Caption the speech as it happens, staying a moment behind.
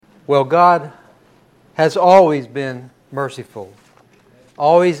Well, God has always been merciful,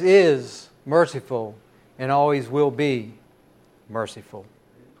 always is merciful, and always will be merciful.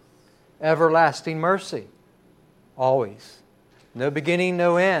 Everlasting mercy, always. No beginning,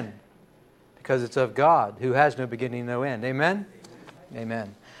 no end, because it's of God, who has no beginning, no end. Amen?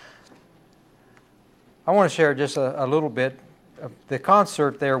 Amen. I want to share just a little bit of the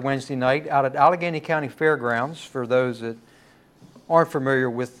concert there Wednesday night out at Allegheny County Fairgrounds. For those that aren't familiar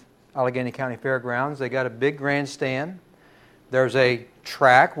with Allegheny County Fairgrounds, they got a big grandstand. There's a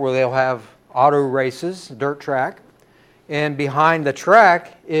track where they'll have auto races, a dirt track. And behind the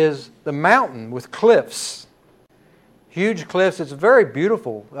track is the mountain with cliffs. Huge cliffs. It's a very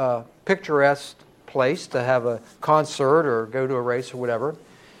beautiful, picturesque place to have a concert or go to a race or whatever.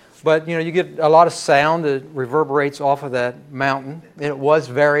 But, you get a lot of sound that reverberates off of that mountain. And it was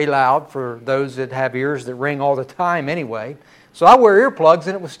very loud for those that have ears that ring all the time anyway. So I wear earplugs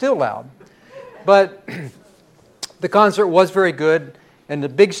and it was still loud. But the concert was very good. And the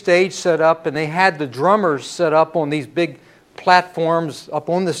big stage set up, and they had the drummers set up on these big platforms up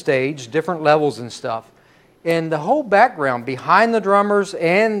on the stage, different levels and stuff. And the whole background behind the drummers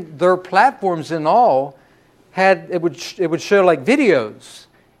and their platforms and all it would show like videos.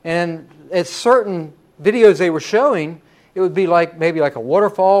 And at certain videos they were showing, it would be like maybe like a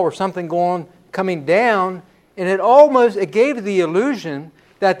waterfall or something coming down, and it gave the illusion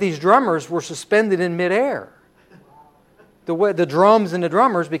that these drummers were suspended in midair. The drums and the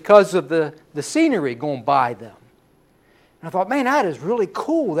drummers, because of the scenery going by them. And I thought, man, that is really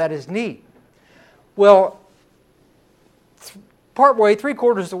cool. That is neat. Well,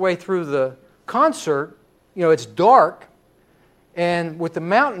 three-quarters of the way through the concert, it's dark, and with the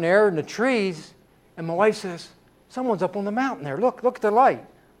mountain there and the trees, and my wife says, someone's up on the mountain there. Look at the light.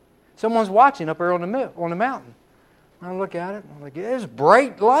 Someone's watching up there on the mountain. And I look at it, and I'm like, there's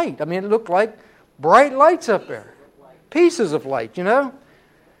bright light. I mean, it looked like bright lights up there. Pieces of light, So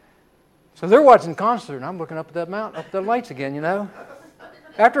they're watching the concert, and I'm looking up at that mountain, up the lights again,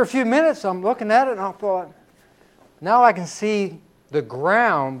 After a few minutes, I'm looking at it, and I thought, now I can see the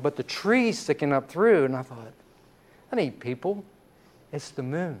ground, but the trees sticking up through. And I thought, that ain't people. It's the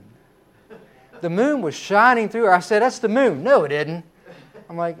moon. The moon was shining through. I said, that's the moon. No, it isn't.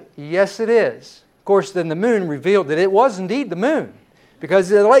 I'm like, yes, it is. Of course, then the moon revealed that it was indeed the moon, because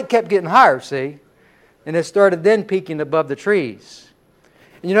the light kept getting higher, see? And it started then peaking above the trees.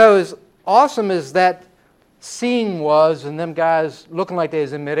 And as awesome as that scene was, and them guys looking like they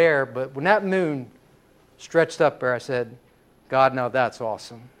was in midair, but when that moon stretched up there, I said, God, now that's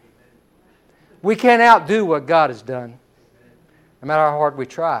awesome. We can't outdo what God has done, no matter how hard we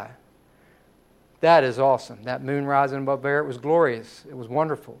try. That is awesome. That moon rising above there, it was glorious. It was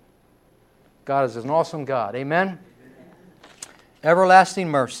wonderful. God is an awesome God. Amen? Everlasting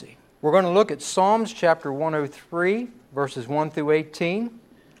mercy. We're going to look at Psalms chapter 103, verses 1 through 18.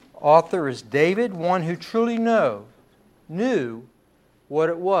 Author is David, one who truly knew what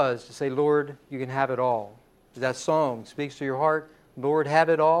it was to say, Lord, you can have it all. That song speaks to your heart. Lord, have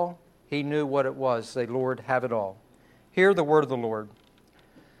it all. He knew what it was. Say, Lord, have it all. Hear the word of the Lord.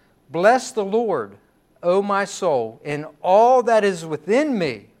 Bless the Lord, O my soul, and all that is within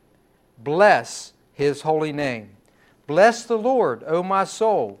me. Bless His holy name. Bless the Lord, O my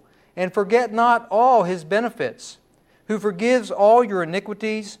soul, and forget not all His benefits, who forgives all your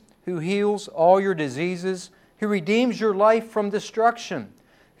iniquities, who heals all your diseases, who redeems your life from destruction,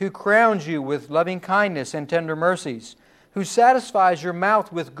 who crowns you with loving kindness and tender mercies, who satisfies your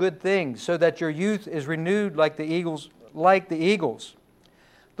mouth with good things, so that your youth is renewed like the eagles.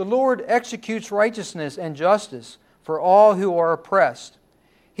 The Lord executes righteousness and justice for all who are oppressed.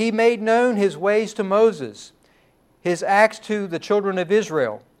 He made known His ways to Moses, His acts to the children of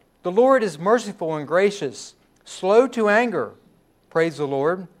Israel. The Lord is merciful and gracious, slow to anger, praise the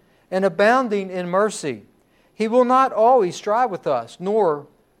Lord, and abounding in mercy. He will not always strive with us, nor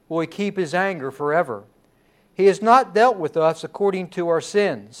will He keep His anger forever. He has not dealt with us according to our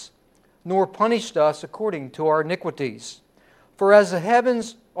sins, nor punished us according to our iniquities. For as the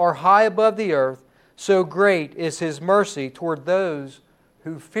heavens are high above the earth, so great is His mercy toward those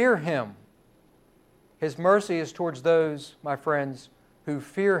who fear Him. His mercy is towards those, my friends, who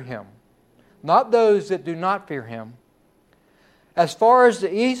fear Him, not those that do not fear Him. As far as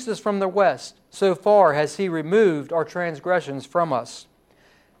the east is from the west, so far has He removed our transgressions from us.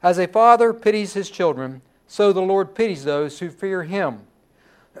 As a father pities his children, so the Lord pities those who fear Him.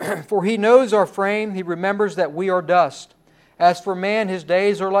 For He knows our frame, He remembers that we are dust. As for man, his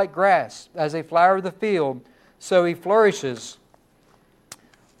days are like grass, as a flower of the field, so he flourishes.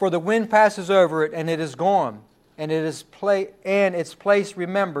 For the wind passes over it, and it is gone, and its place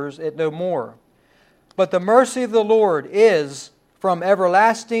remembers it no more. But the mercy of the Lord is from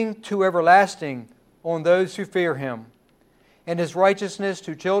everlasting to everlasting on those who fear Him, and His righteousness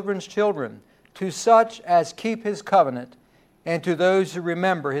to children's children, to such as keep His covenant, and to those who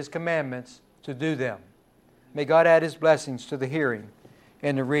remember His commandments to do them. May God add His blessings to the hearing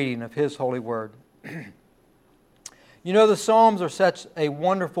and the reading of His holy word. You know, the Psalms are such a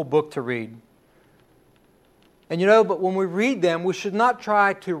wonderful book to read. And you know, but when we read them, we should not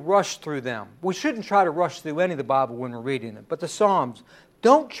try to rush through them. We shouldn't try to rush through any of the Bible when we're reading it. But the Psalms,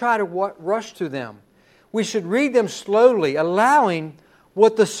 don't try to rush through them. We should read them slowly, allowing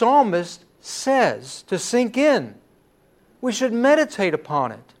what the psalmist says to sink in. We should meditate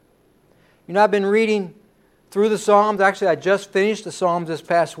upon it. You know, I've been reading through the Psalms. Actually, I just finished the Psalms this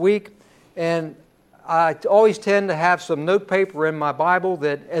past week, and I always tend to have some note paper in my Bible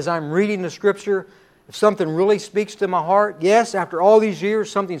that as I'm reading the Scripture, if something really speaks to my heart, yes, after all these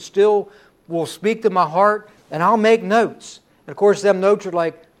years, something still will speak to my heart, and I'll make notes. And of course, them notes are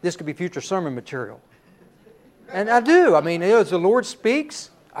like, this could be future sermon material. And I do. I mean, as the Lord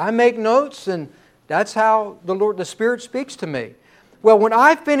speaks, I make notes, and that's how the Spirit speaks to me. Well, when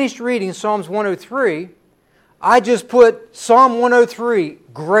I finished reading Psalms 103, I just put Psalm 103,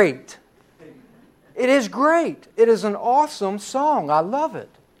 great. It is great. It is an awesome song. I love it.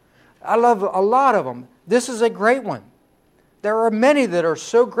 I love a lot of them. This is a great one. There are many that are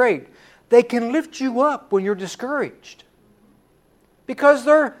so great. They can lift you up when you're discouraged. Because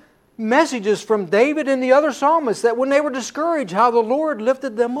they're messages from David and the other psalmists that when they were discouraged, how the Lord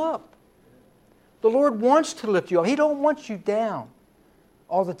lifted them up. The Lord wants to lift you up. He don't want you down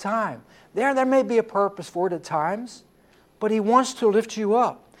all the time. There may be a purpose for it at times, but He wants to lift you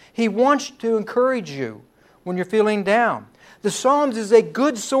up. He wants to encourage you when you're feeling down. The Psalms is a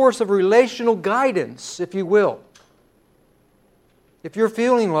good source of relational guidance, if you will. If you're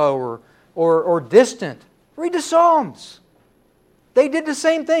feeling low or distant, read the Psalms. They did the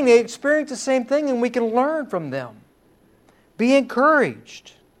same thing. They experienced the same thing, and we can learn from them. Be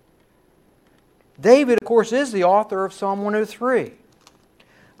encouraged. David, of course, is the author of Psalm 103.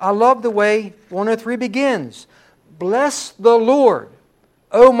 I love the way 103 begins. Bless the Lord,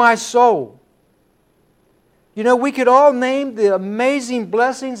 O my soul. You know, we could all name the amazing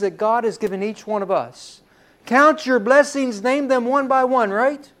blessings that God has given each one of us. Count your blessings, name them one by one,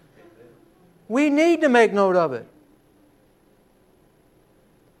 right? We need to make note of it.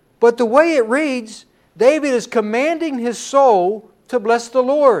 But the way it reads, David is commanding his soul to bless the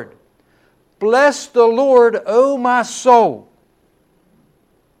Lord. Bless the Lord, O my soul.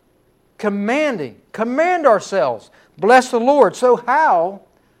 Command ourselves. Bless the Lord. So how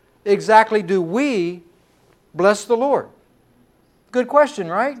exactly do we bless the Lord? Good question,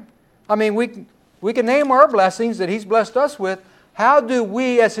 right? I mean, we can name our blessings that He's blessed us with. How do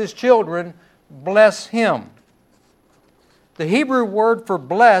we as His children bless Him? The Hebrew word for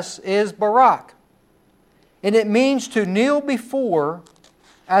bless is barak. And it means to kneel before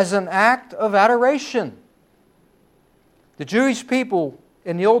as an act of adoration. The Jewish people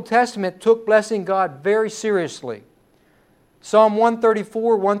in the Old Testament took blessing God very seriously. Psalm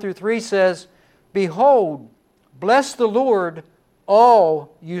 134, 1-3 says, Behold, bless the Lord,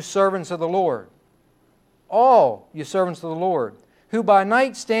 all you servants of the Lord. All you servants of the Lord, who by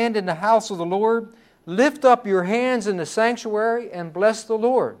night stand in the house of the Lord, lift up your hands in the sanctuary and bless the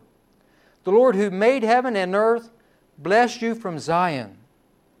Lord. The Lord who made heaven and earth, bless you from Zion.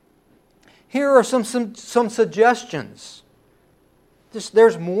 Here are some suggestions.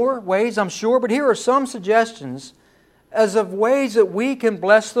 There's more ways, I'm sure, but here are some suggestions as of ways that we can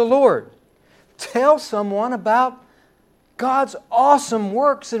bless the Lord. Tell someone about God's awesome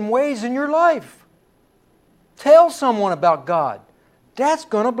works and ways in your life. Tell someone about God. That's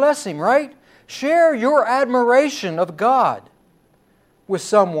going to bless him, right? Share your admiration of God with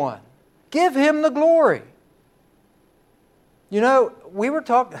someone. Give Him the glory. You know, we were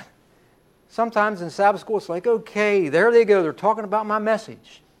talking, sometimes in Sabbath school, it's like, okay, there they go. They're talking about my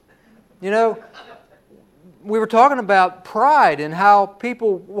message. You know, we were talking about pride and how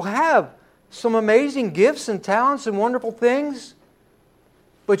people will have some amazing gifts and talents and wonderful things.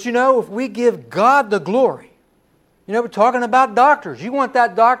 But you know, if we give God the glory, you know, we're talking about doctors. You want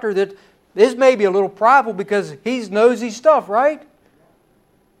that doctor that is maybe a little prideful because he knows his stuff, right?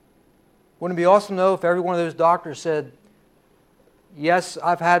 Wouldn't it be awesome, though, if every one of those doctors said, yes,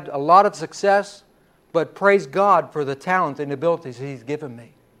 I've had a lot of success, but praise God for the talent and abilities He's given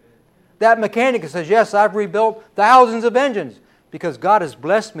me. That mechanic says, yes, I've rebuilt thousands of engines because God has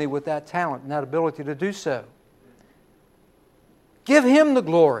blessed me with that talent and that ability to do so. Give Him the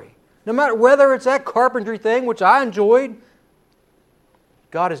glory. No matter whether it's that carpentry thing, which I enjoyed,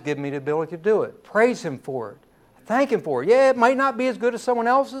 God has given me the ability to do it. Praise Him for it. Thank Him for it. Yeah, it might not be as good as someone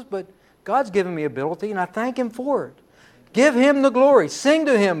else's, but God's given me ability, and I thank Him for it. Give Him the glory. Sing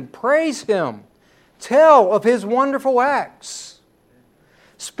to Him. Praise Him. Tell of His wonderful acts.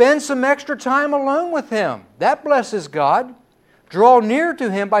 Spend some extra time alone with Him. That blesses God. Draw near to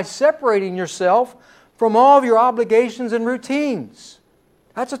Him by separating yourself from all of your obligations and routines.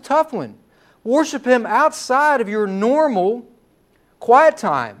 That's a tough one. Worship Him outside of your normal quiet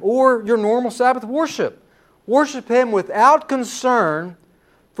time or your normal Sabbath worship. Worship Him without concern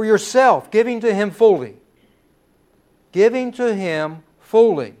for yourself, giving to Him fully. Giving to Him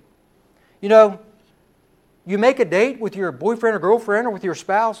fully. You know, you make a date with your boyfriend or girlfriend or with your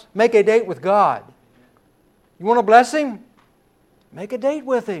spouse, make a date with God. You want to bless Him? Make a date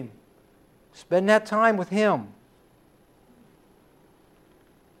with Him. Spend that time with Him.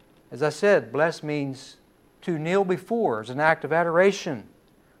 As I said, bless means to kneel before as an act of adoration.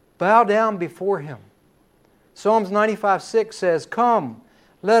 Bow down before Him. Psalms 95:6 says, "Come,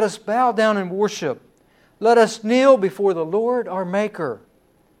 let us bow down and worship. Let us kneel before the Lord our Maker."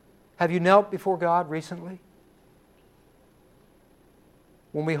 Have you knelt before God recently?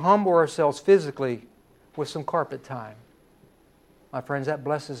 When we humble ourselves physically with some carpet time, my friends, that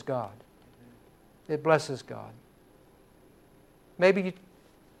blesses God. It blesses God. Maybe you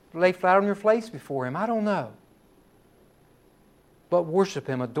lay flat on your face before Him. I don't know. But worship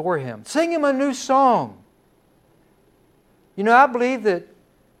Him, adore Him. Sing Him a new song. You know, I believe that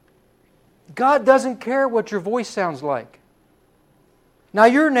God doesn't care what your voice sounds like. Now,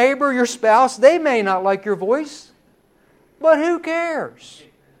 your neighbor, your spouse, they may not like your voice, but who cares?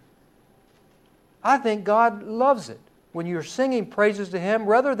 I think God loves it when you're singing praises to Him,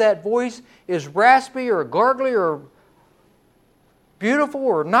 whether that voice is raspy or gargly or beautiful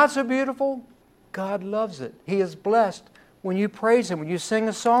or not so beautiful. God loves it. He is blessed when you praise Him, when you sing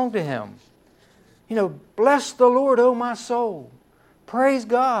a song to Him. You know, bless the Lord, O my soul. Praise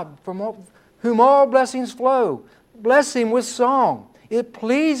God from whom all blessings flow. Bless Him with song. It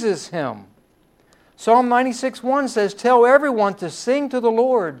pleases Him. Psalm 96:1 says, "Tell everyone to sing to the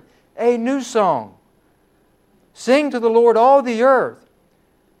Lord a new song. Sing to the Lord all the earth."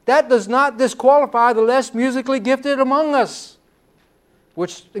 That does not disqualify the less musically gifted among us,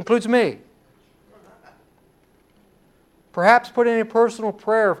 which includes me. Perhaps putting a personal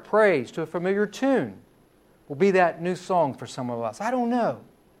prayer of praise to a familiar tune will be that new song for some of us. I don't know.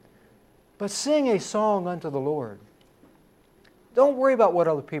 But sing a song unto the Lord. Don't worry about what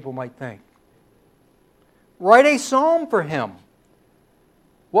other people might think. Write a psalm for Him.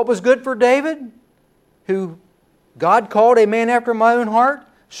 What was good for David, who God called a man after my own heart,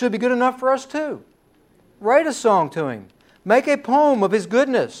 should be good enough for us too. Write a song to Him. Make a poem of His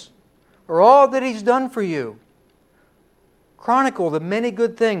goodness or all that He's done for you. Chronicle the many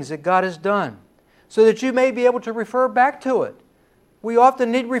good things that God has done so that you may be able to refer back to it. We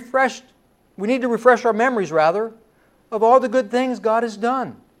often need we need to refresh our memories, rather, of all the good things God has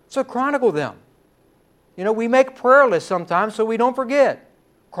done. So chronicle them. You know, we make prayer lists sometimes so we don't forget.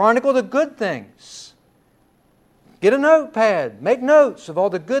 Chronicle the good things. Get a notepad. Make notes of all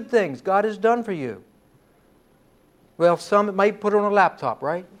the good things God has done for you. Well, some might put it on a laptop,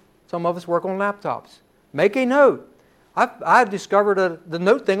 right? Some of us work on laptops. Make a note. I've discovered the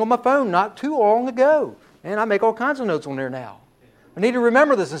note thing on my phone not too long ago. And I make all kinds of notes on there now. I need to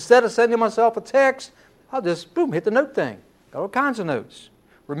remember this. Instead of sending myself a text, I'll just, boom, hit the note thing. Got all kinds of notes.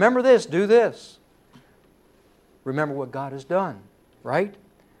 Remember this, do this. Remember what God has done, right?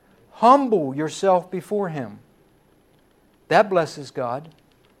 Humble yourself before Him. That blesses God.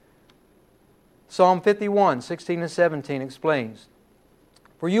 Psalm 51:16 and 17 explains,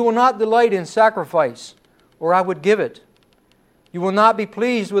 "For you will not delight in sacrifice, or I would give it. You will not be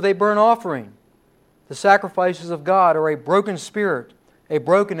pleased with a burnt offering. The sacrifices of God are a broken spirit, a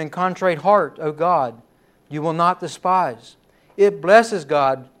broken and contrite heart, O God, you will not despise." It blesses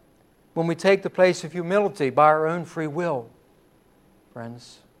God when we take the place of humility by our own free will.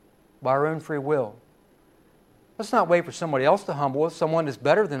 Friends, by our own free will. Let's not wait for somebody else to humble us, someone that's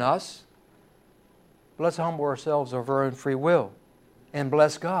better than us. But let's humble ourselves of our own free will and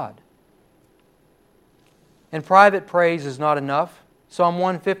bless God. And private praise is not enough. Psalm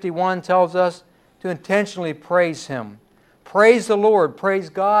 151 tells us to intentionally praise Him. Praise the Lord. Praise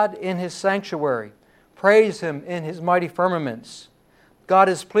God in His sanctuary. Praise Him in His mighty firmaments. God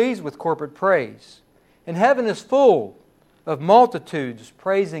is pleased with corporate praise. And heaven is full of multitudes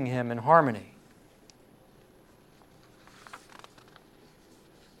praising Him in harmony.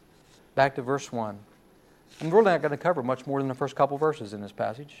 Back to verse 1. I'm really not going to cover much more than the first couple verses in this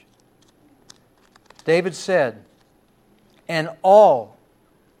passage. David said, and all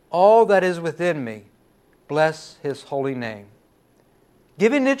that is within me, bless His holy name.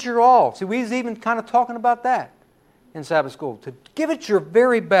 Giving it your all. See, we was even kind of talking about that in Sabbath school. To give it your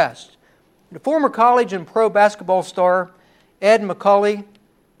very best. The former college and pro basketball star, Ed McCully,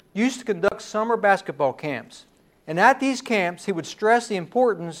 used to conduct summer basketball camps. And at these camps, he would stress the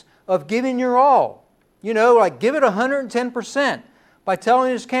importance of giving your all. You know, like give it 110% by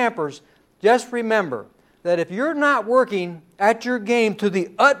telling his campers, just remember that if you're not working at your game to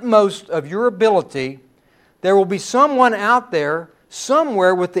the utmost of your ability, there will be someone out there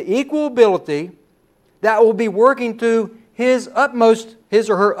somewhere with the equal ability that will be working to his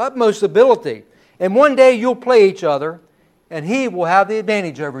or her utmost ability. And one day you'll play each other and he will have the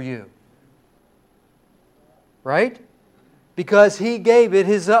advantage over you. Right? Because he gave it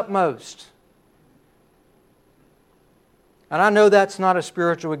his utmost. And I know that's not a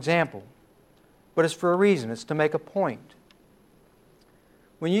spiritual example, but it's for a reason. It's to make a point.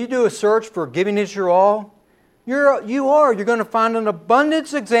 When you do a search for giving it your all, you're going to find an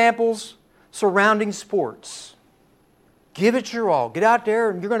abundance of examples surrounding sports. Give it your all. Get out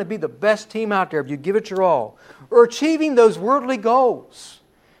there and you're going to be the best team out there if you give it your all. Or achieving those worldly goals.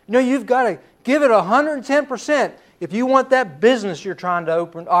 You know, you've got to give it 110% if you want that business you're trying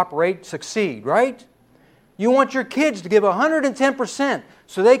to operate succeed, right? You want your kids to give 110%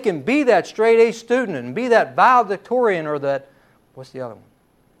 so they can be that straight A student and be that valedictorian or that, what's the other one?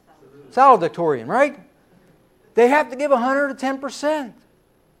 Salutatorian, right? They have to give 110%.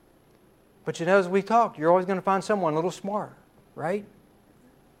 But you know, as we talk, you're always going to find someone a little smarter, right?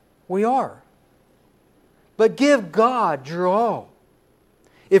 We are. But give God your all.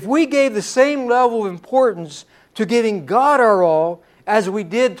 If we gave the same level of importance to giving God our all as we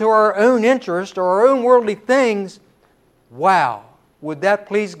did to our own interest or our own worldly things, wow, would that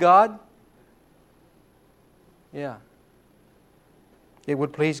please God? Yeah. It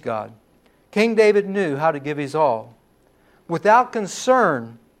would please God. King David knew how to give his all without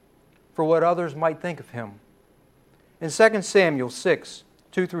concern for what others might think of him. In 2 Samuel 6,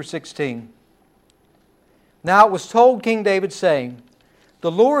 2 through 16, now it was told King David, saying,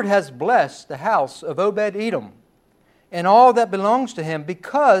 the Lord has blessed the house of Obed-Edom and all that belongs to him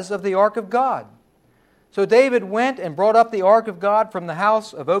because of the ark of God. So David went and brought up the ark of God from the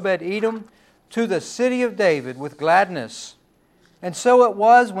house of Obed-Edom to the city of David with gladness. And so it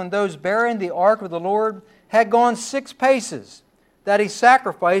was, when those bearing the ark of the Lord had gone 6 paces, that he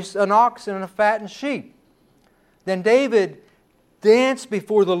sacrificed an ox and a fattened sheep. Then David danced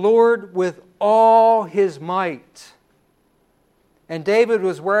before the Lord with all his might. And David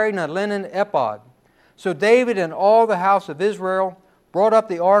was wearing a linen ephod. So David and all the house of Israel brought up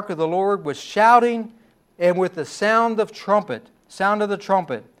the ark of the Lord with shouting and with the sound of the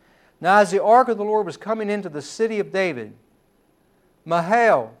trumpet. Now as the ark of the Lord was coming into the city of David,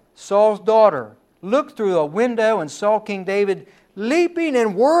 Mahal, Saul's daughter, looked through a window and saw King David leaping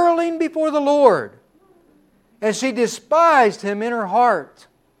and whirling before the Lord. And she despised him in her heart.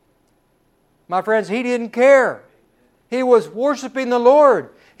 My friends, he didn't care. He was worshiping the Lord.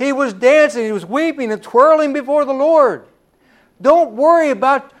 He was dancing. He was weeping and twirling before the Lord. Don't worry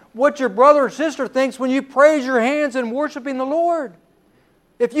about what your brother or sister thinks when you praise your hands and worshiping the Lord.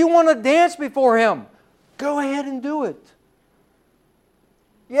 If you want to dance before Him, go ahead and do it.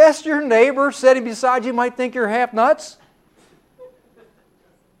 Yes, your neighbor sitting beside you might think you're half nuts.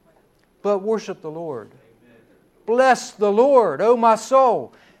 But worship the Lord. Bless the Lord, O my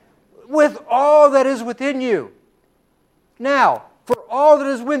soul, with all that is within you. Now, for all that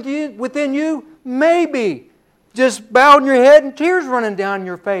is within you, maybe just bowing your head and tears running down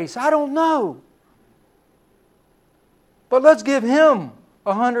your face. I don't know. But let's give Him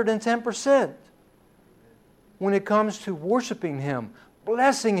 110% when it comes to worshiping Him,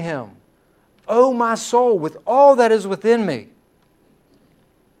 blessing Him. O my soul, with all that is within me.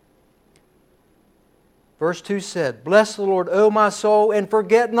 Verse 2 said, bless the Lord, O my soul, and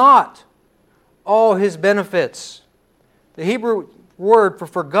forget not all His benefits. The Hebrew word for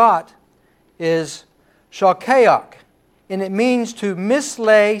forgot is shakayach, and it means to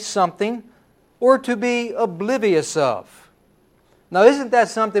mislay something or to be oblivious of. Now, isn't that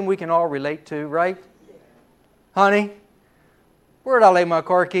something we can all relate to, right? Honey, where did I lay my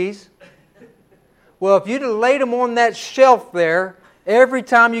car keys? Well, if you'd have laid them on that shelf there, every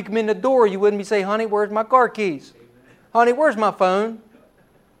time you come in the door, you wouldn't be saying, honey, where's my car keys? Honey, where's my phone?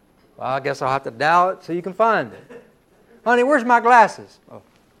 Well, I guess I'll have to dial it so you can find it. Honey, where's my glasses? Oh.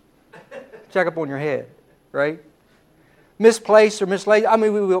 Check up on your head, right? Misplaced or mislaid. I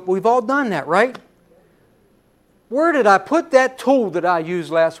mean, we've all done that, right? Where did I put that tool that I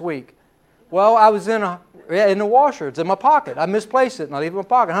used last week? Well, I was in the washer. It's in my pocket. I misplaced it and I leave it in my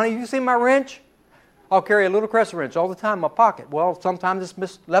pocket. Honey, you see my wrench? I'll carry a little crescent wrench all the time in my pocket. Well, sometimes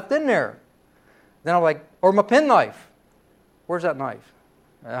it's left in there. Then I'm like, or my penknife. Where's that knife?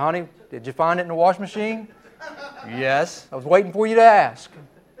 Honey, did you find it in the wash machine? Yes. I was waiting for you to ask.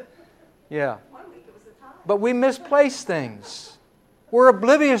 Yeah. But we misplace things. We're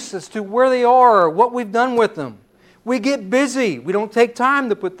oblivious as to where they are or what we've done with them. We get busy. We don't take time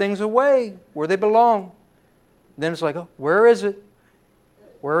to put things away where they belong. Then it's like, oh, where is it?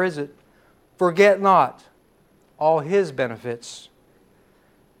 Where is it? Forget not all His benefits.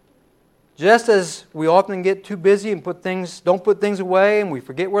 Just as we often get too busy and don't put things away and we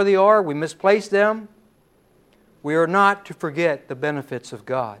forget where they are, we misplace them, we are not to forget the benefits of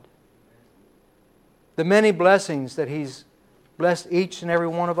God. The many blessings that He's blessed each and every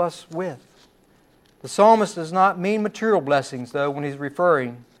one of us with. The psalmist does not mean material blessings, though, when he's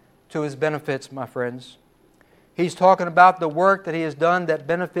referring to his benefits, my friends. He's talking about the work that He has done that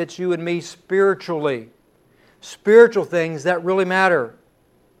benefits you and me spiritually. Spiritual things that really matter.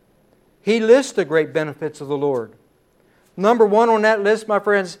 He lists the great benefits of the Lord. Number one on that list, my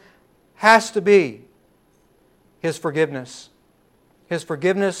friends, has to be His forgiveness. His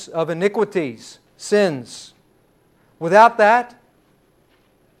forgiveness of iniquities, sins. Without that,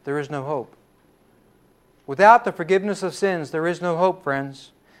 there is no hope. Without the forgiveness of sins, there is no hope,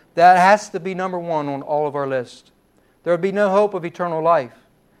 friends. That has to be number one on all of our list. There will be no hope of eternal life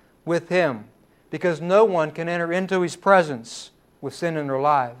with Him, because no one can enter into His presence with sin in their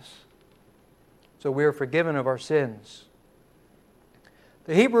lives. So we are forgiven of our sins.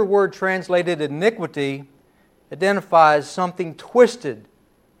 The Hebrew word translated iniquity identifies something twisted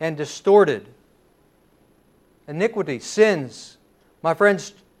and distorted. Iniquity, sins. My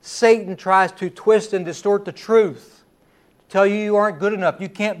friends, Satan tries to twist and distort the truth. To tell you aren't good enough. You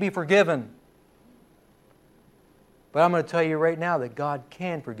can't be forgiven. But I'm going to tell you right now that God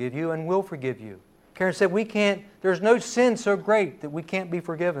can forgive you and will forgive you. Karen said there's no sin so great that we can't be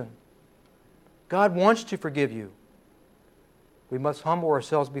forgiven. God wants to forgive you. We must humble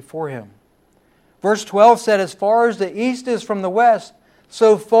ourselves before Him. Verse 12 said, as far as the east is from the west,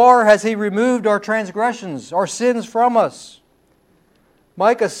 so far has He removed our transgressions, our sins from us.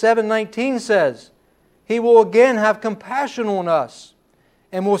 Micah 7:19 says, He will again have compassion on us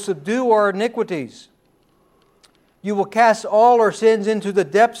and will subdue our iniquities. You will cast all our sins into the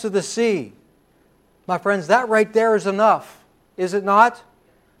depths of the sea. My friends, that right there is enough, is it not?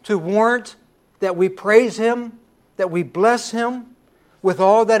 To warrant that we praise Him, that we bless Him with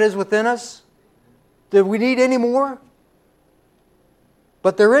all that is within us. Do we need any more?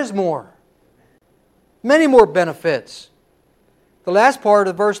 But there is more. Many more benefits. The last part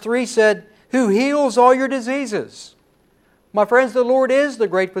of verse 3 said, who heals all your diseases. My friends, the Lord is the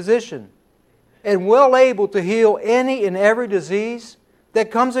great physician and well able to heal any and every disease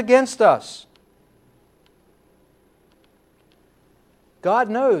that comes against us. God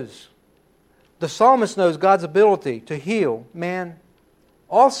knows. The psalmist knows God's ability to heal man.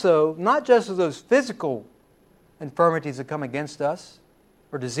 Also, not just of those physical infirmities that come against us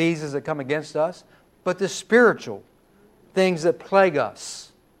or diseases that come against us, but the spiritual things that plague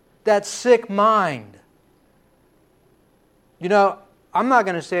us. That sick mind. You know, I'm not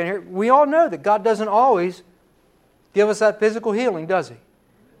going to stand here. We all know that God doesn't always give us that physical healing, does He?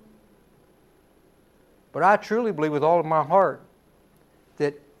 But I truly believe with all of my heart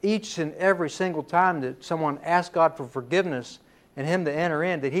that each and every single time that someone asks God for forgiveness and Him to enter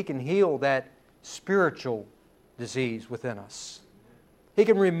in, that He can heal that spiritual disease within us. He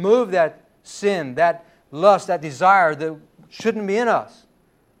can remove that sin, that lust, that desire that shouldn't be in us.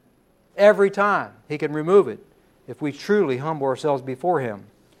 Every time He can remove it if we truly humble ourselves before Him.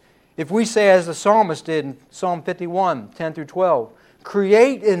 If we say, as the psalmist did in Psalm 51, 10 through 12,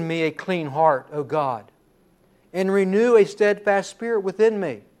 create in me a clean heart, O God, and renew a steadfast spirit within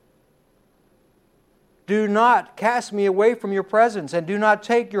me. Do not cast me away from your presence, and do not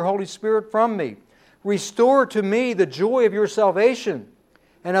take your Holy Spirit from me. Restore to me the joy of your salvation,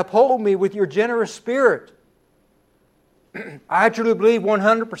 and uphold me with your generous spirit. I truly believe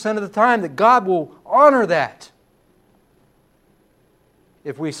 100% of the time that God will honor that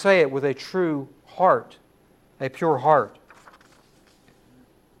if we say it with a true heart, a pure heart.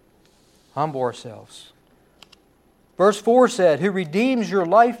 Humble ourselves. Verse 4 said, who redeems your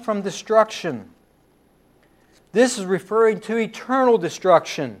life from destruction. This is referring to eternal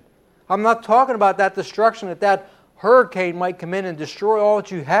destruction. I'm not talking about that destruction that hurricane might come in and destroy all that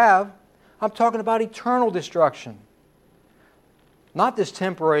you have. I'm talking about eternal destruction. Not this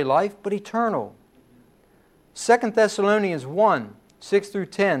temporary life, but eternal. 2 Thessalonians 1, 6 through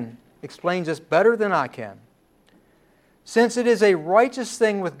 10 explains this better than I can. Since it is a righteous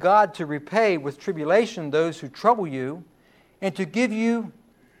thing with God to repay with tribulation those who trouble you, and to give you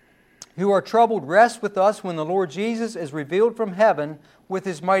who are troubled rest with us when the Lord Jesus is revealed from heaven with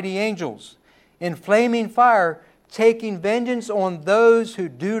His mighty angels, in flaming fire, taking vengeance on those who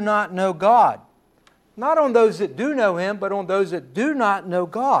do not know God. Not on those that do know Him, but on those that do not know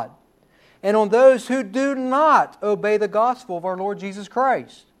God. And on those who do not obey the gospel of our Lord Jesus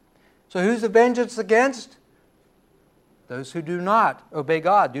Christ. So who's the vengeance against? Those who do not obey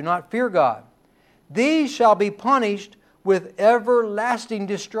God, do not fear God. These shall be punished with everlasting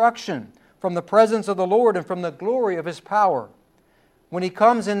destruction from the presence of the Lord and from the glory of His power, when He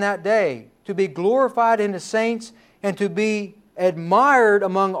comes in that day to be glorified in the saints and to be admired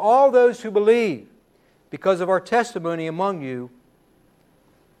among all those who believe, because of our testimony among you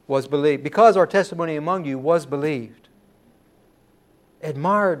was believed. Because our testimony among you was believed.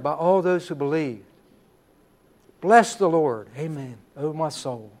 Admired by all those who believed. Bless the Lord. Amen. O my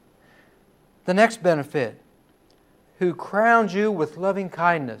soul. The next benefit, who crowns you with loving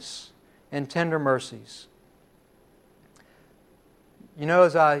kindness and tender mercies. You know,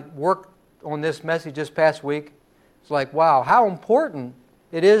 as I worked on this message this past week, it's like, wow, how important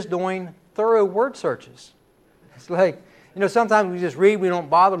it is doing thorough word searches. It's like, you know, sometimes we just read, we don't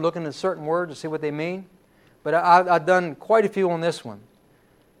bother looking at certain words to see what they mean. But I've done quite a few on this one.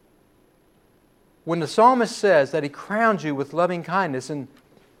 When the psalmist says that He crowns you with loving kindness and,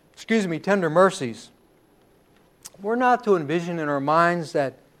 tender mercies, we're not to envision in our minds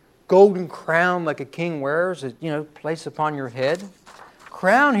that golden crown like a king wears, placed upon your head.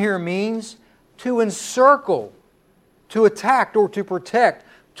 Crown here means to encircle, to attack or to protect,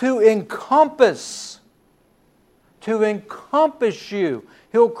 to encompass you.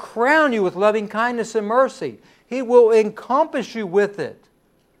 He'll crown you with loving kindness and mercy. He will encompass you with it.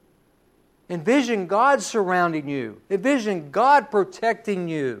 Envision God surrounding you. Envision God protecting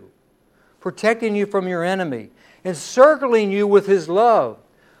you from your enemy, encircling you with His love,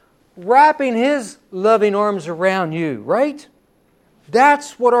 wrapping His loving arms around you, right?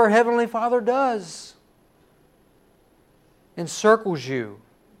 That's what our Heavenly Father does. Encircles you.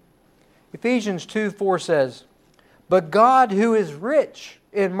 Ephesians 2:4 says, "But God, who is rich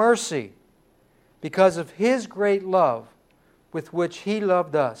in mercy, because of His great love with which He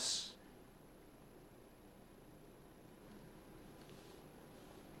loved us."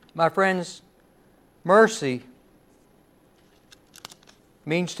 My friends, mercy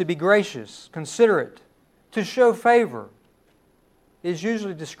means to be gracious, considerate, to show favor. It is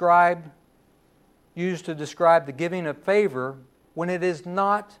usually used to describe the giving of favor when it is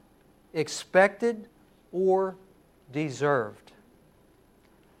not expected or deserved.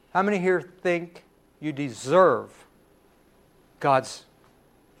 How many here think you deserve God's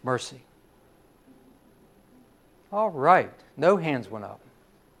mercy? All right. No hands went up.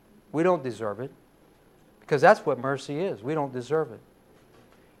 We don't deserve it. Because that's what mercy is. We don't deserve it.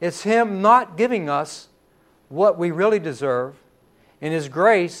 It's Him not giving us what we really deserve. And His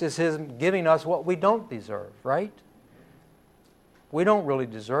grace is Him giving us what we don't deserve, right? We don't really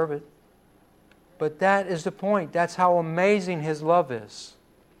deserve it. But that is the point. That's how amazing His love is.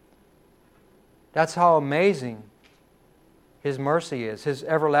 That's how amazing His mercy is, His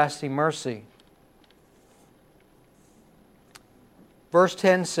everlasting mercy. Verse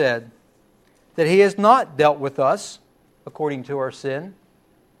 10 said that He has not dealt with us according to our sin,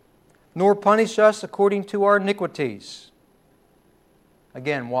 nor punished us according to our iniquities.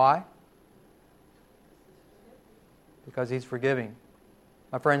 Again, why? Because He's forgiving.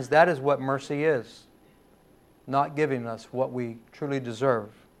 My friends, that is what mercy is. Not giving us what we truly deserve.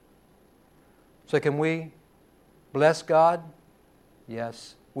 So can we bless God?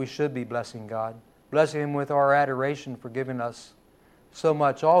 Yes, we should be blessing God. Blessing Him with our adoration for giving us so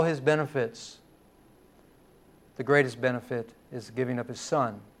much, all His benefits. The greatest benefit is the giving of His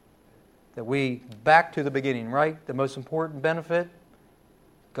Son. That we, back to the beginning, right? The most important benefit,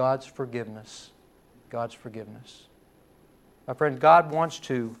 God's forgiveness. God's forgiveness. My friend, God wants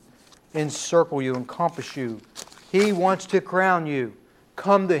to encircle you, encompass you. He wants to crown you.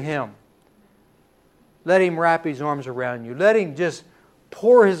 Come to Him. Let Him wrap His arms around you. Let Him just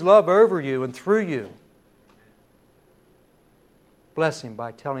pour His love over you and through you. Bless Him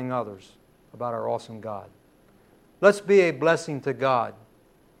by telling others about our awesome God. Let's be a blessing to God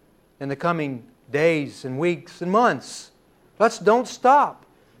in the coming days and weeks and months. Don't stop.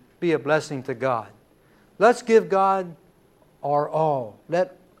 Be a blessing to God. Let's give God our all.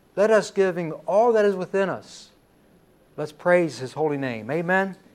 Let us give Him all that is within us. Let's praise His holy name. Amen.